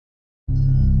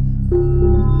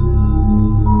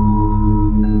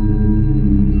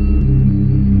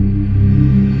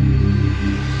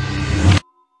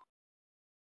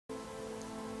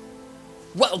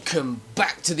Welcome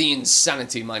back to the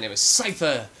insanity. My name is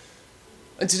Cypher,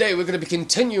 and today we're going to be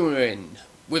continuing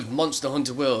with Monster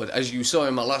Hunter World. As you saw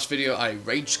in my last video, I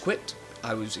rage quit.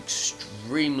 I was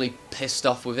extremely pissed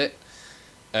off with it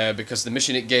because the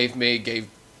mission it gave me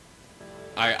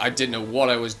I didn't know what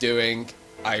I was doing.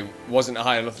 I wasn't a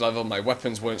high enough level, my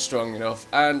weapons weren't strong enough,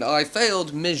 and I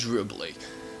failed miserably.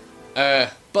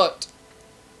 But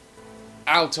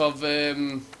out of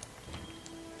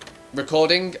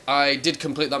recording, I did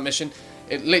complete that mission.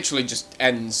 It literally just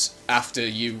ends after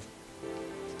you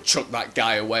chuck that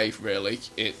guy away, really.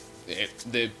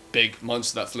 The big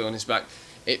monster that flew on his back.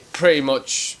 It pretty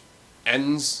much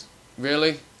ends,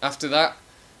 really, after that.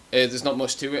 There's not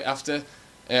much to it after.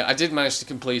 I did manage to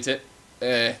complete it.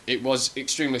 It was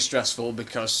extremely stressful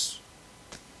because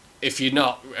if you're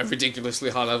not a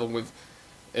ridiculously high level with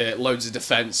loads of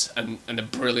defense and a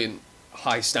brilliant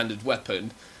high standard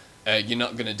weapon, you're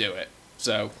not going to do it.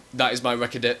 So that is my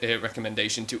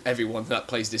recommendation to everyone that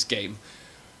plays this game.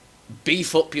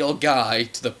 Beef up your guy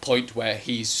to the point where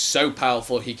he's so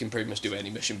powerful he can pretty much do any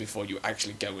mission before you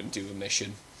actually go and do a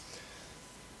mission.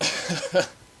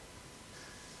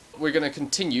 We're going to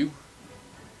continue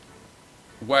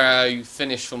where I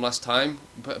finished from last time,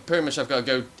 but pretty much I've got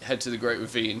to go head to the Great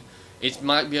Ravine. It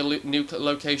might be a new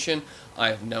location, I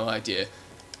have no idea,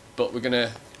 but we're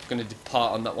gonna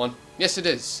depart on that one. Yes, it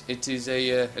is. It is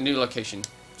a new location,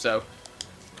 so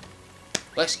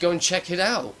let's go and check it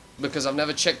out, because I've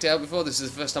never checked it out before. This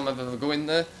is the first time I've ever go in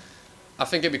there. I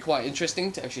think it'd be quite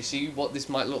interesting to actually see what this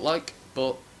might look like,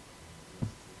 but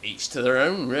each to their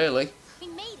own, really. We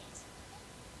made it.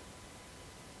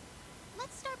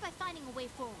 Let's start by finding a way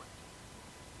forward.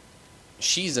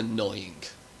 She's annoying.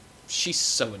 She's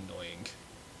so annoying.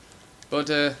 But,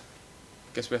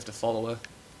 guess we have to follow her.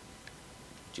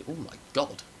 Oh my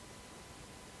god.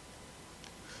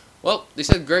 Well, they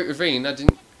said Great Ravine. That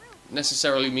didn't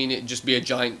necessarily mean it'd just be a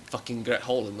giant fucking great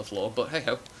hole in the floor, but hey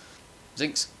ho.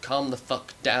 Zinx, calm the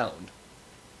fuck down.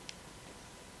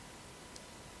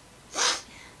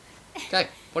 Okay,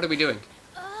 what are we doing?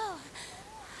 Oh.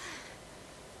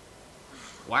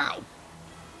 Wow.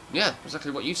 Yeah, exactly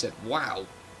what you said. Wow.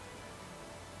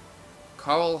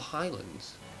 Coral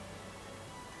Highlands.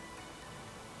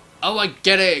 Oh, I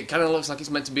get it. It kind of looks like it's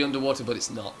meant to be underwater, but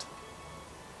it's not.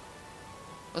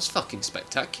 That's fucking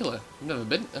spectacular.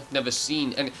 I've never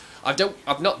seen any.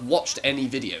 I've not watched any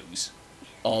videos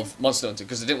of Monster Hunter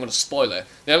because I didn't want to spoil it.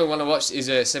 The only one I watched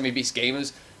is Semi Beast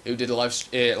Gamers, who did a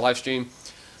live stream.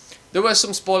 There were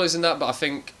some spoilers in that, but I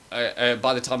think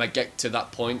by the time I get to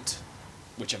that point,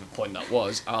 whichever point that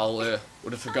was, I'll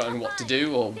would have forgotten what to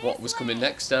do or what was coming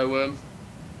next. So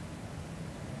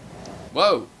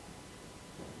whoa.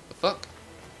 The fuck?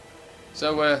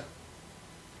 So,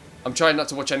 I'm trying not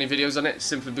to watch any videos on it,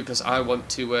 simply because I want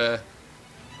to,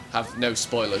 have no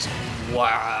spoilers.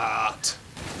 What?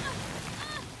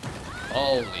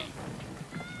 Holy.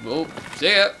 Oh,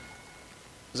 see ya!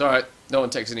 It's alright, no one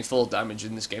takes any fall damage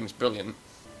in this game, it's brilliant.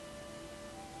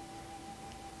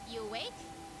 You awake?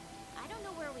 I don't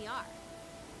know where we are.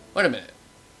 Wait a minute.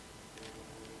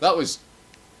 That was...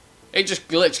 It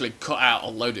just literally cut out a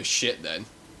load of shit then.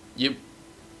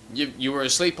 You were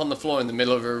asleep on the floor in the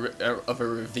middle of a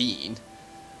ravine,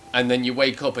 and then you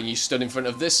wake up and you stood in front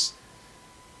of this.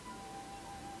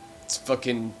 It's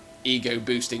fucking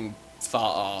ego-boosting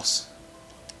fart arse.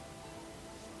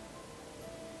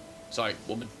 Sorry,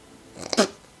 woman.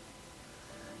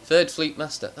 Third Fleet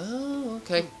Master. Oh,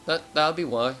 okay. That'll be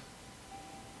why.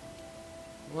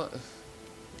 What?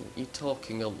 You're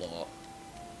talking a lot.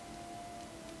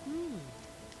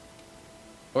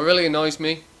 What really annoys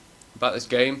me about this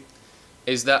game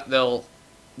is that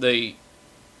the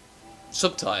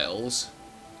subtitles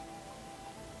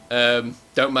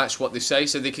don't match what they say,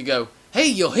 so they could go, "Hey,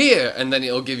 you're here," and then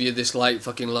it'll give you this like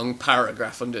fucking long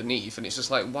paragraph underneath, and it's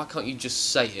just like, why can't you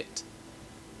just say it?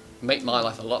 Make my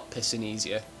life a lot pissing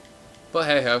easier. But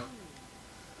hey ho.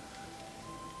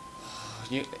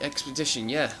 New expedition,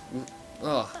 yeah.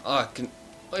 I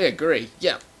agree.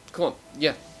 Yeah, come on,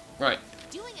 yeah, right.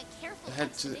 Doing a careful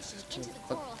Head to expedition into the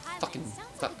Coral fucking Highlands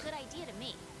sounds like a good idea to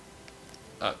me.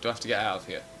 Oh, do I have to get out of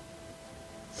here?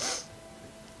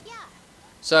 Yeah.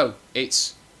 So,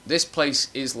 this place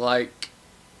is like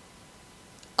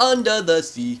under the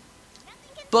sea,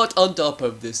 but on top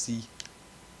of the sea.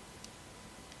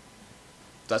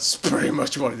 That's pretty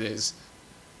much what it is.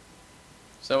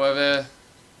 So I've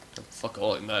fuck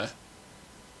all in there.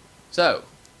 So,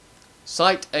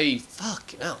 cite a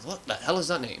fuck. Now, what the hell is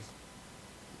that name?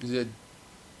 Is it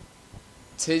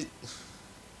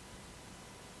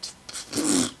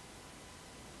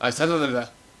I said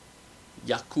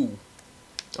Yaku.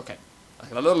 Okay.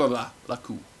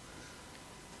 Laku.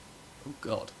 Oh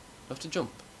god. I have to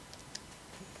jump.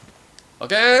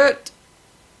 Okay.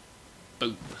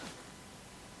 Boom.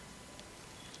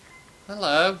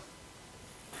 Hello.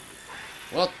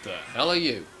 What the hell are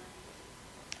you?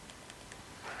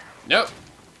 Nope.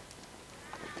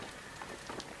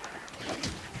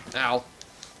 Ow.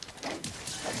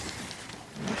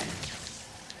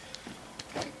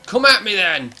 Come at me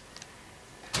then!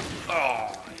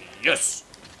 Oh, yes!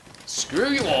 Screw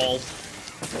you all!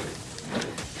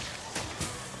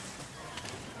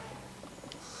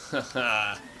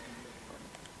 Haha.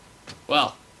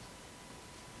 Well,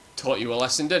 taught you a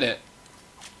lesson, didn't it?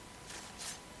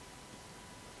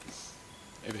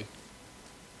 Maybe.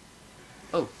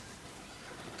 Oh.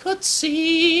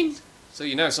 Cutscene! So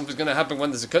you know something's gonna happen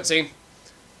when there's a cutscene.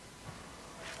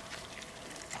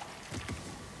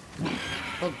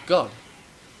 Oh god.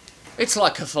 It's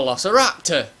like a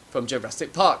Velociraptor from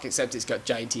Jurassic Park, except it's got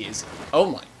giant ears. Oh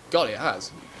my god, it has.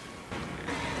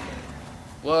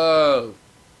 Whoa.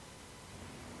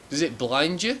 Does it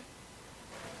blind you?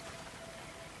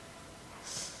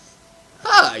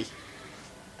 Hi.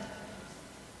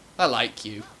 I like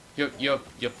you. You're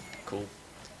cool.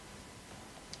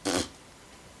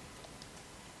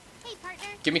 Hey, partner.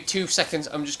 Give me 2 seconds.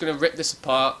 I'm just gonna rip this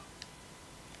apart.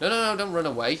 No, don't run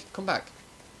away. Come back.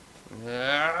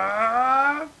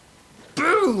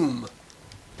 Boom!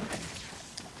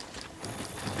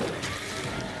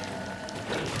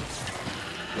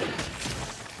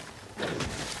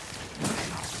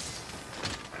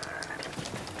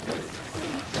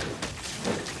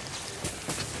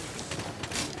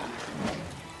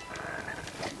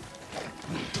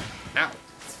 Ow.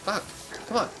 Fuck.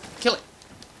 Come on. Kill it.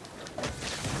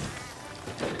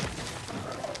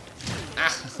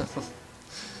 Ah.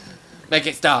 Make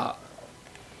it start.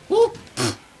 Whoop.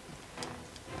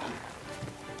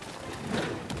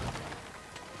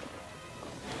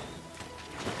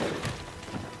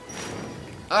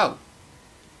 Oh.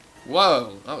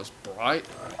 Whoa. That was bright.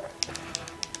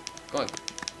 Go on.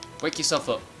 Wake yourself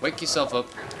up. Wake yourself up.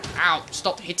 Ow.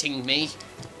 Stop hitting me.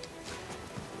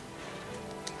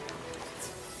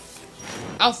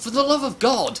 Oh, for the love of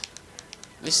God!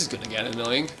 This is gonna get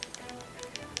annoying.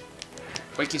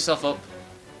 Wake yourself up.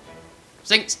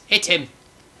 Zinx, hit him!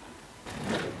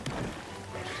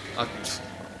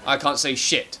 I can't say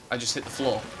shit. I just hit the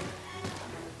floor.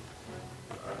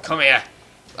 Come here.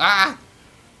 Ah!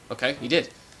 Okay, he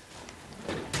did.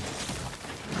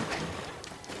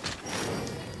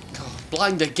 God,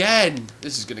 blind again!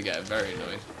 This is gonna get very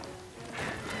annoying.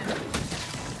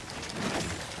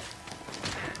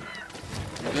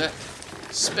 Yeah.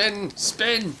 Spin!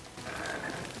 Spin!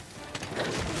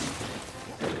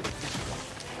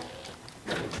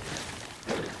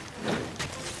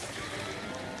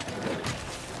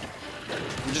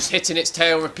 I'm just hitting its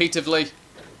tail repeatedly.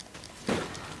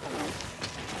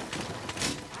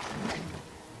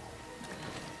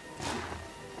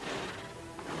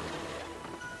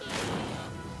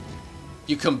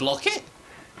 You can block it?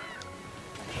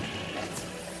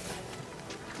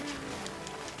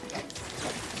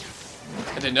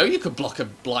 I didn't know you could block a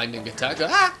blinding attack.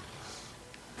 Ah!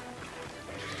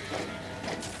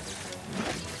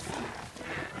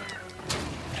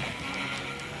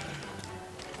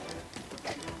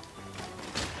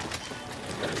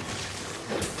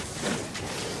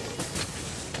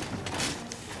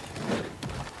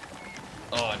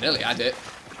 Oh, I nearly had it.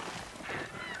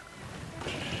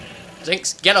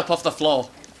 Zinx, get up off the floor.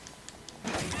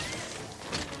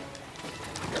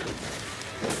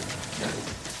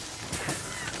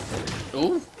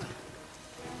 Ooh.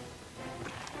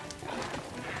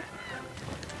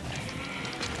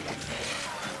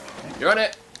 You're on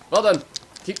it. Well done.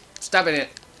 Keep stabbing it.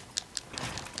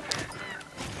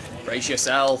 Brace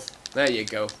yourself. There you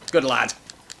go. Good lad.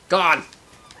 Go on.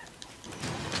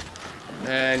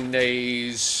 And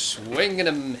a swing and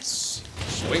a miss.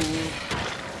 Swing.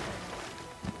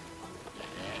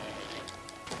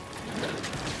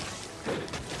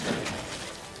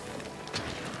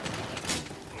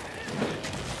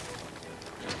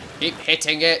 Keep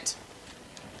hitting it.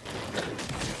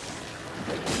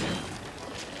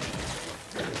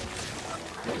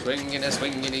 Swing and a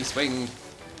swingity swing. You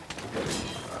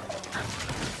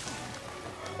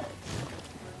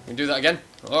can do that again.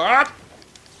 Ah!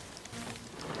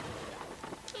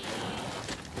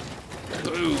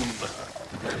 Boom.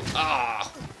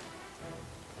 Ah.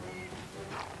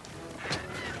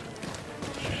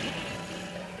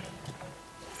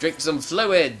 Drink some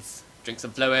fluids. Drink some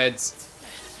fluids.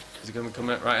 Is he going to come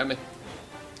right at me?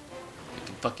 You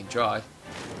can fucking try.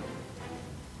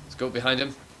 Let's go behind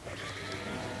him.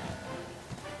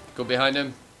 Go behind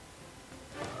him.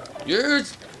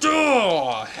 Yes!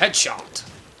 Oh, headshot!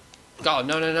 God,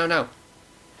 no, no, no, no.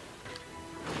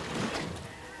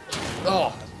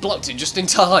 Oh, blocked it just in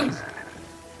time.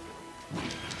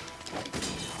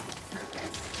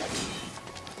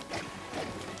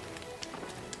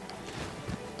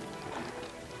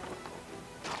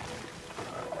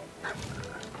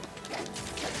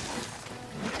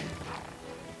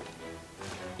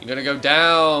 You're gonna go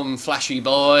down, flashy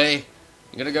boy.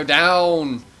 You're gonna go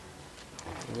down.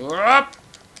 Up.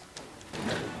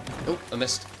 Oh, I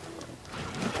missed.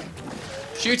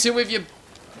 Shoot him with your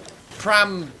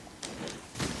pram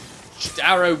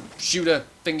arrow shooter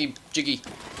thingy jiggy.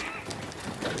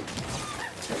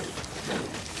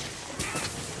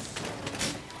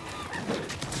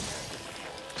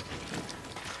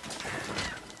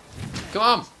 Come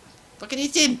on. Fucking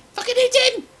hit him. Fucking hit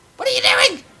him. What are you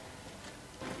doing?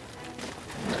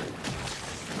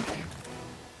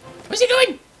 Where's he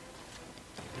going?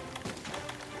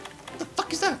 What the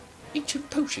fuck is that? Ancient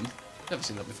potion? Never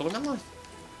seen that before in my life.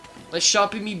 Let's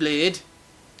sharpen me blade.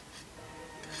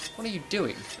 What are you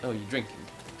doing? Oh, you're drinking.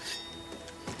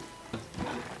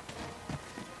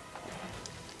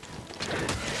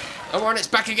 Oh, we're on its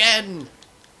back again!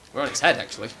 We're on its head,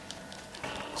 actually.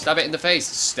 Stab it in the face.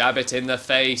 Stab it in the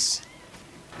face.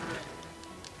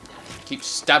 Keep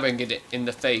stabbing it in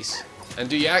the face. And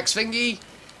do your axe thingy.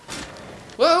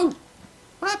 Whoa!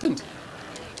 What happened?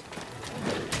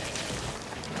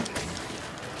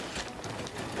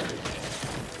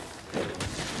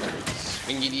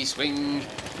 Swingity swing.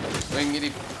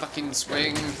 Swingity fucking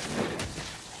swing.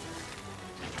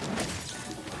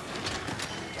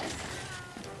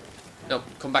 No,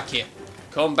 come back here.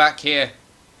 Come back here.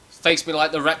 Face me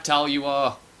like the reptile you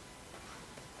are.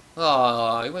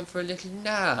 Oh, he went for a little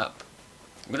nap.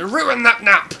 I'm gonna ruin that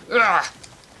nap! Ugh.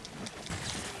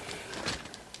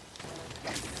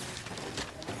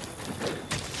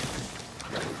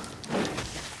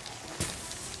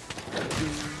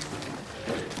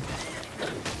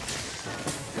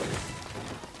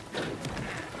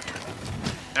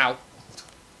 Ow.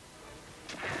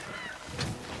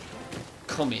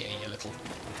 Come here, you little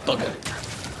bugger.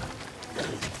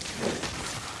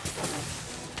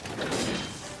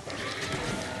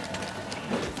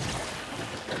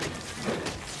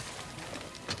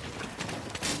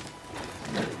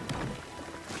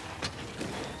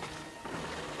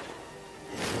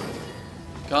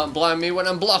 Can't blind me when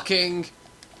I'm blocking.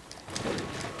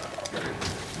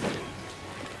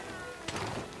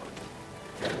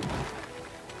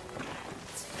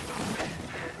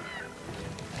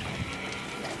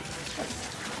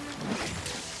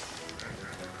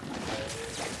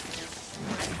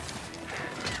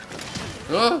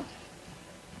 Oh.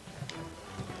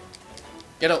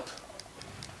 Get up.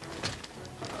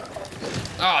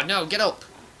 Oh no, get up.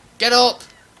 Get up.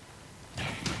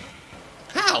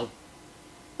 How?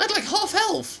 I had like half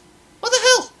health. What the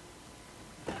hell?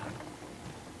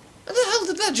 What the hell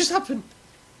did that just happen?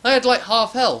 I had like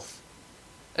half health.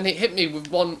 And it hit me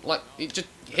with one, like, it just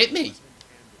hit me.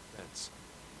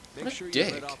 Make What a sure you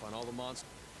dick. read up on all the monsters.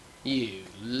 You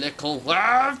little...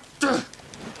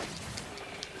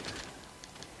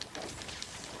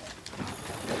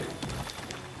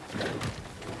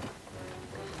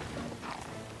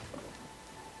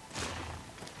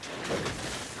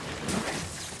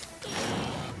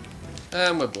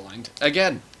 And we're blind.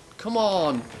 Again. Come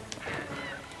on.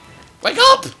 Wake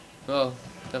up! Oh,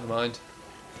 never mind.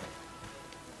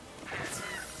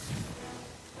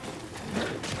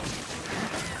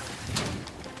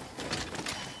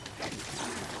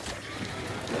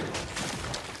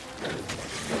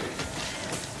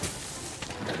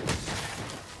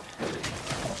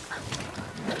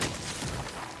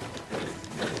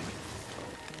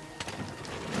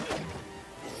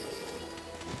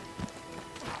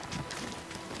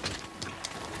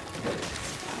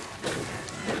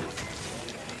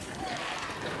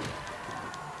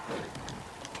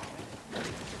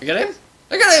 I got him?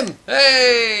 I got him!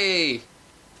 Hey!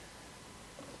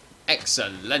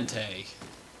 Excelente.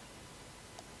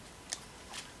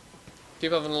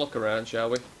 Keep having a look around, shall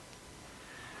we?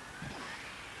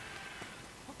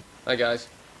 Hi guys.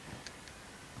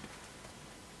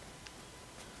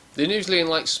 They're usually in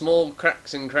like small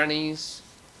cracks and crannies.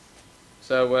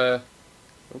 So, oh,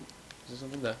 is there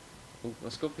something there? Oh,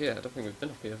 let's go up here. I don't think we've been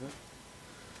up here, have we?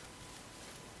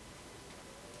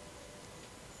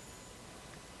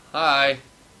 Hi.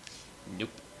 Nope.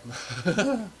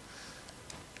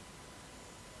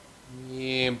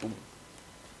 Yeah, boom.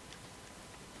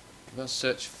 Let's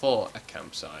search for a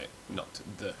campsite, not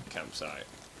the campsite.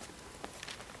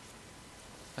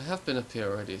 I have been up here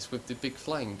already. It's with the big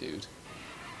flying dude.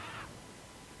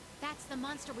 That's the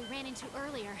monster we ran into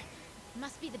earlier.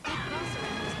 Must be the big boss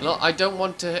around this. No, I don't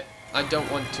want to. I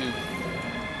don't want to.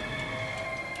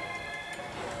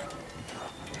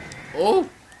 Oh!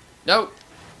 No!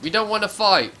 We don't want to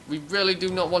fight. We really do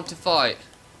not want to fight.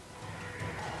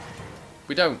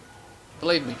 We don't.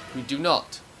 Believe me, we do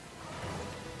not.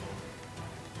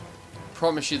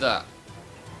 Promise you that.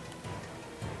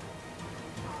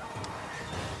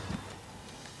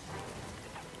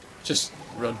 Just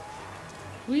run.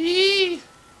 Whee!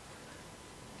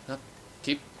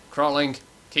 Keep crawling.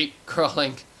 Keep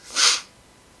crawling.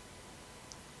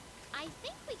 I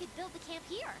think we could build the camp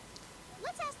here.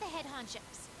 Let's ask the head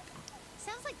honchos.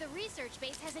 Sounds like the research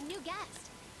base has a new guest.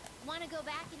 Want to go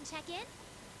back and check in?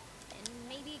 And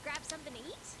maybe grab something to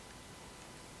eat?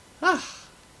 Ah,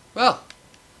 well,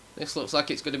 this looks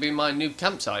like it's going to be my new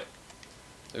campsite.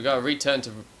 We've got to return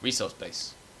to resource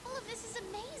base. All of this is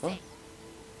amazing.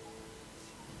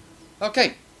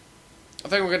 Okay, I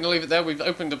think we're going to leave it there. We've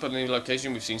opened up a new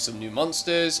location, we've seen some new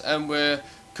monsters, and we're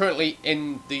currently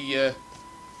in the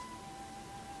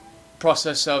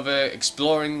process of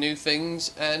exploring new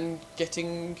things and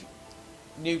getting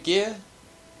new gear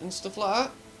and stuff like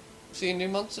that. Seeing new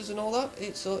monsters and all that.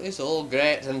 It's all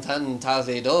great and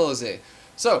fantasy-dozy.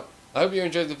 So, I hope you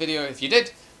enjoyed the video. If you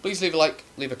did, please leave a like,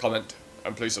 leave a comment,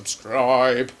 and please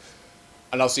subscribe.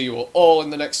 And I'll see you all in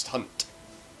the next hunt.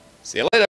 See you later.